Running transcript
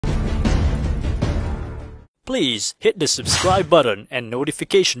Please hit the subscribe button and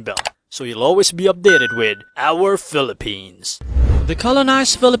notification bell so you'll always be updated with our Philippines. The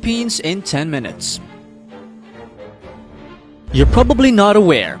colonized Philippines in 10 minutes. You're probably not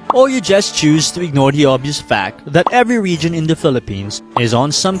aware, or you just choose to ignore the obvious fact that every region in the Philippines is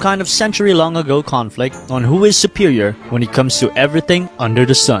on some kind of century-long-ago conflict on who is superior when it comes to everything under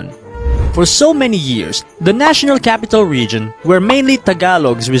the sun. For so many years, the National Capital Region, where mainly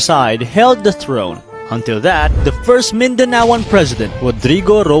Tagalogs reside, held the throne. Until that, the first Mindanaoan president,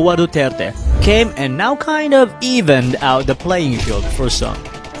 Rodrigo Roa Duterte, came and now kind of evened out the playing field for some.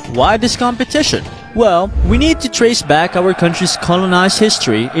 Why this competition? Well, we need to trace back our country's colonized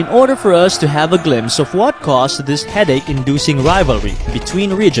history in order for us to have a glimpse of what caused this headache-inducing rivalry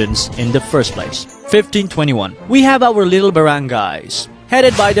between regions in the first place. 1521. We have our little barangays,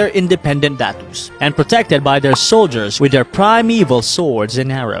 headed by their independent datus, and protected by their soldiers with their primeval swords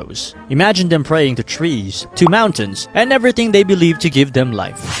and arrows. Imagine them praying to trees, to mountains, and everything they believe to give them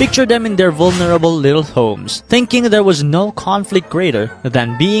life. Picture them in their vulnerable little homes, thinking there was no conflict greater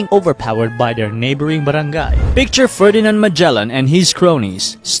than being overpowered by their neighboring barangay. Picture Ferdinand Magellan and his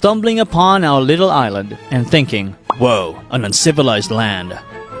cronies stumbling upon our little island and thinking, "Whoa, an uncivilized land.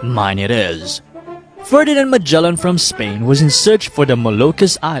 Mine it is." Ferdinand Magellan from Spain was in search for the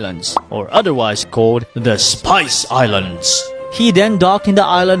Moluccas Islands, or otherwise called the Spice Islands. He then docked in the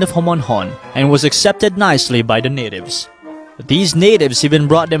island of Homonhon and was accepted nicely by the natives. These natives even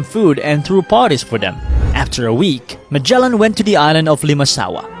brought them food and threw parties for them. After a week, Magellan went to the island of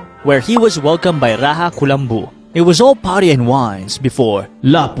Limasawa, where he was welcomed by Raha Kulambu. It was all party and wines before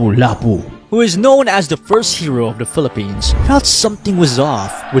Lapu-Lapu, who is known as the first hero of the Philippines, felt something was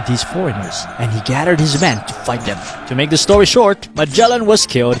off with these foreigners, and he gathered his men to fight them. To make the story short, Magellan was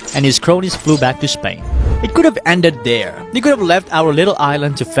killed and his cronies flew back to Spain. It could have ended there. They could have left our little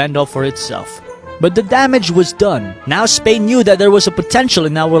island to fend off for itself. But the damage was done. Now Spain knew that there was a potential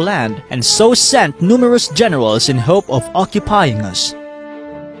in our land, and so sent numerous generals in hope of occupying us.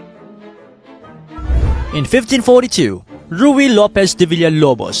 In 1542, Ruy Lopez de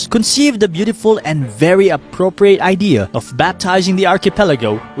Villalobos conceived the beautiful and very appropriate idea of baptizing the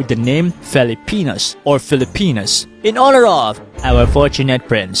archipelago with the name Filipinas or Filipinas in honor of our fortunate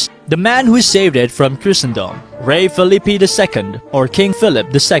prince, the man who saved it from Christendom, Rey Felipe II or King Philip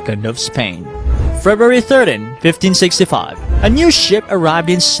II of Spain. February 13, 1565, a new ship arrived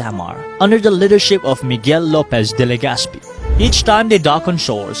in Samar under the leadership of Miguel Lopez de Legazpi. Each time they dock on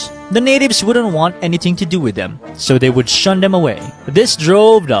shores, the natives wouldn't want anything to do with them, so they would shun them away. This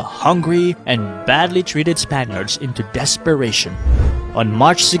drove the hungry and badly treated Spaniards into desperation. On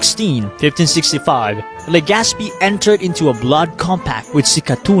March 16, 1565, Legazpi entered into a blood compact with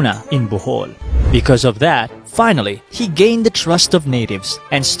Sikatuna in Bohol. Because of that, finally, he gained the trust of natives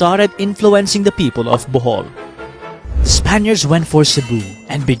and started influencing the people of Bohol. The Spaniards went for Cebu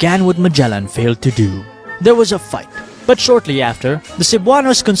and began what Magellan failed to do. There was a fight. But shortly after, the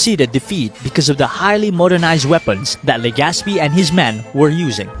Cebuanos conceded defeat because of the highly modernized weapons that Legazpi and his men were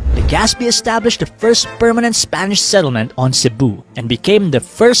using. Legazpi established the first permanent Spanish settlement on Cebu and became the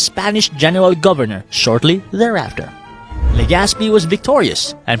first Spanish general governor shortly thereafter. Legazpi was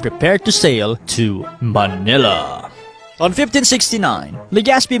victorious and prepared to sail to Manila. On 1569,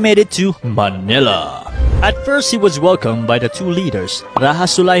 Legazpi made it to Manila. At first, he was welcomed by the two leaders, Raha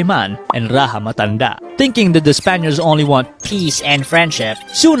Sulaiman and Raha Matanda, thinking that the Spaniards only want peace and friendship.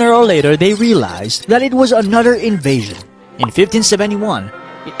 Sooner or later, they realized that it was another invasion. In 1571,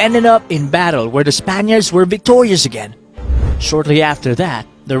 it ended up in battle where the Spaniards were victorious again. Shortly after that,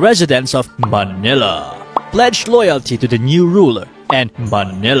 the residents of Manila pledged loyalty to the new ruler, and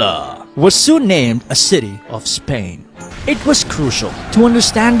Manila was soon named a city of Spain. It was crucial to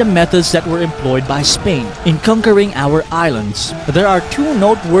understand the methods that were employed by Spain in conquering our islands. There are two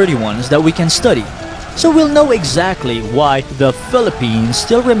noteworthy ones that we can study, so we'll know exactly why the Philippines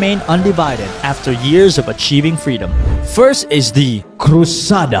still remain undivided after years of achieving freedom. First is the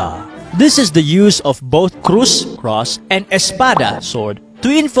Cruzada. This is the use of both cruz, cross, and espada, sword, to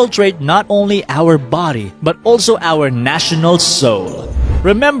infiltrate not only our body, but also our national soul.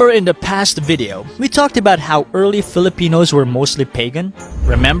 Remember in the past video, we talked about how early Filipinos were mostly pagan?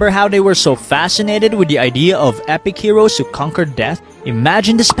 Remember how they were so fascinated with the idea of epic heroes who conquered death?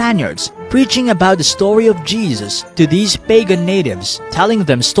 Imagine the Spaniards preaching about the story of Jesus to these pagan natives, telling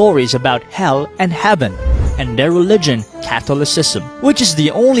them stories about hell and heaven, and their religion, Catholicism, which is the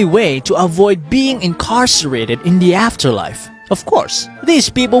only way to avoid being incarcerated in the afterlife. Of course,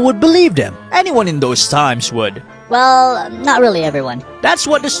 these people would believe them. Anyone in those times would. Well, not really everyone. That's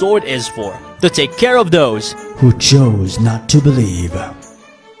what the sword is for, to take care of those who chose not to believe.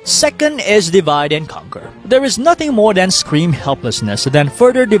 Second is divide and conquer. There is nothing more than extreme helplessness than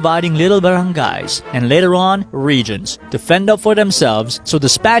further dividing little barangays and later on regions to fend up for themselves so the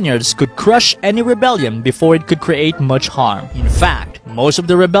Spaniards could crush any rebellion before it could create much harm. In fact, most of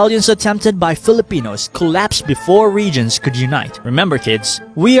the rebellions attempted by Filipinos collapsed before regions could unite. Remember kids,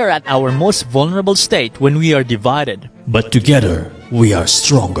 we are at our most vulnerable state when we are divided. But together, we are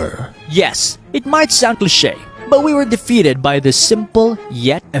stronger. Yes, it might sound cliché, but we were defeated by this simple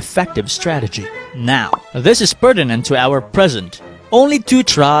yet effective strategy. Now, this is pertinent to our present. Only two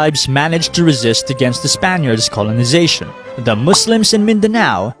tribes managed to resist against the Spaniards' colonization, the Muslims in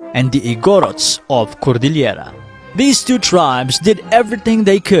Mindanao and the Igorots of Cordillera. These two tribes did everything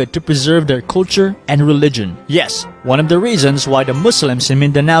they could to preserve their culture and religion. Yes, one of the reasons why the Muslims in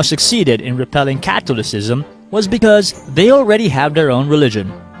Mindanao succeeded in repelling Catholicism was because they already have their own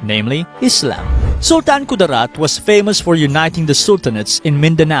religion, namely Islam. Sultan Kudarat was famous for uniting the sultanates in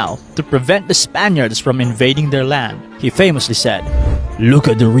Mindanao to prevent the Spaniards from invading their land. He famously said, "Look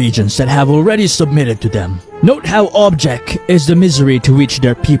at the regions that have already submitted to them. Note how abject is the misery to which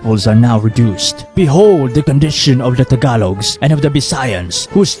their peoples are now reduced. Behold the condition of the Tagalogs and of the Bisayans,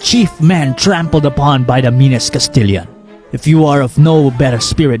 whose chief men trampled upon by the meanest Castilian. If you are of no better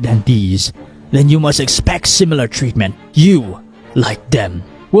spirit than these, then you must expect similar treatment. You, like them,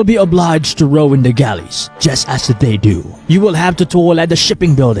 will be obliged to row in the galleys, just as they do. You will have to toil at the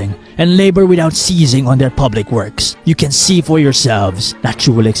shipping building and labor without ceasing on their public works. You can see for yourselves that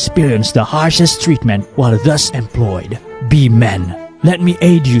you will experience the harshest treatment while thus employed. Be men. Let me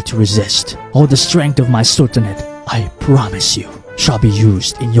aid you to resist. All the strength of my sultanate, I promise you, shall be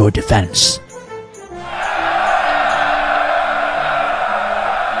used in your defense."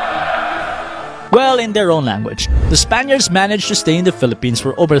 Well, in their own language, the Spaniards managed to stay in the Philippines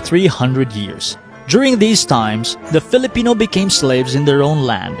for over 300 years. During these times, the Filipino became slaves in their own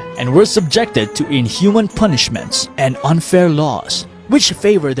land and were subjected to inhuman punishments and unfair laws, which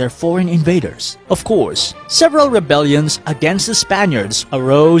favor their foreign invaders. Of course, several rebellions against the Spaniards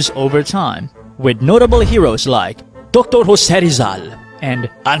arose over time, with notable heroes like Dr. Jose Rizal and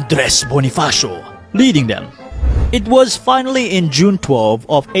Andres Bonifacio leading them. It was finally in June 12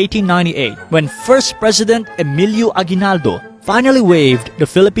 of 1898 when First President Emilio Aguinaldo finally waved the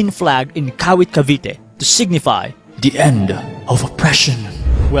Philippine flag in Kawit, Cavite to signify The end of oppression.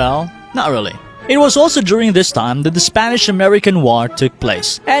 well, not really. It was also during this time that the Spanish-American War took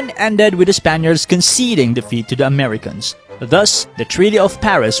place and ended with the Spaniards conceding defeat to the Americans. Thus, the Treaty of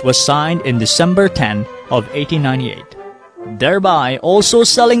Paris was signed in December 10 of 1898, thereby also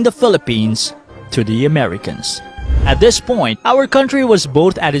selling the Philippines to the Americans. At this point, our country was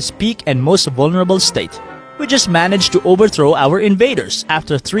both at its peak and most vulnerable state. We just managed to overthrow our invaders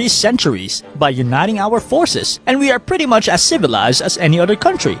after 3 centuries by uniting our forces, and we are pretty much as civilized as any other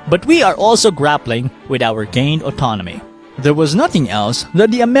country. But we are also grappling with our gained autonomy. There was nothing else that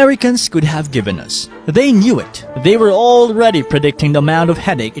the Americans could have given us. They knew it. They were already predicting the amount of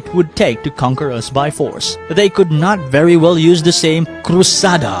headache it would take to conquer us by force. They could not very well use the same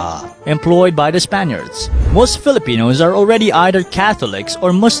crusada employed by the Spaniards. Most Filipinos are already either Catholics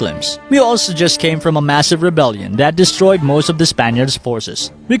or Muslims. We also just came from a massive rebellion that destroyed most of the Spaniards' forces.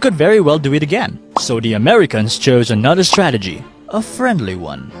 We could very well do it again. So the Americans chose another strategy, a friendly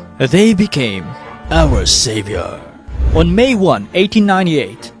one. They became our savior. On May 1,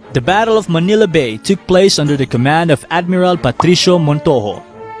 1898, the Battle of Manila Bay took place under the command of Admiral Patricio Montojo.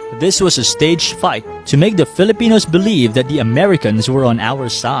 This was a staged fight to make the Filipinos believe that the Americans were on our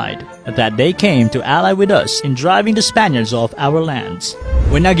side, that they came to ally with us in driving the Spaniards off our lands.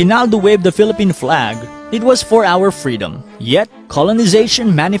 When Aguinaldo waved the Philippine flag, it was for our freedom. Yet,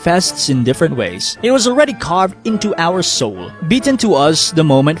 colonization manifests in different ways. It was already carved into our soul, beaten to us the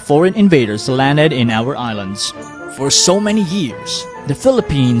moment foreign invaders landed in our islands. For so many years, the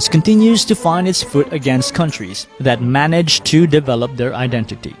Philippines continues to find its foot against countries that manage to develop their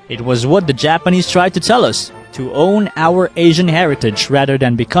identity. It was what the Japanese tried to tell us, to own our Asian heritage rather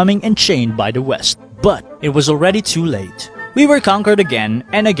than becoming enchained by the West. But it was already too late. We were conquered again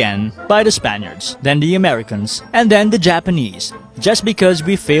and again by the Spaniards, then the Americans, and then the Japanese, just because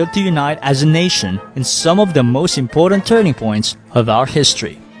we failed to unite as a nation in some of the most important turning points of our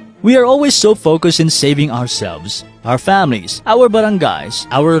history. We are always so focused in saving ourselves, our families, our barangays,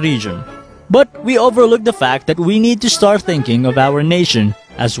 our region. But we overlook the fact that we need to start thinking of our nation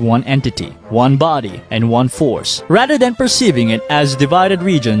as one entity, one body, and one force, rather than perceiving it as divided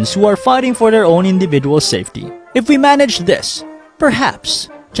regions who are fighting for their own individual safety. If we manage this, perhaps,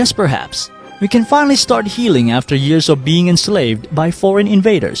 just perhaps, we can finally start healing after years of being enslaved by foreign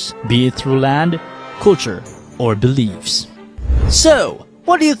invaders, be it through land, culture, or beliefs. So,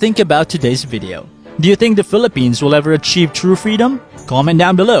 What do you think about today's video? Do you think the Philippines will ever achieve true freedom? Comment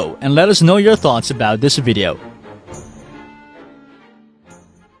down below and let us know your thoughts about this video.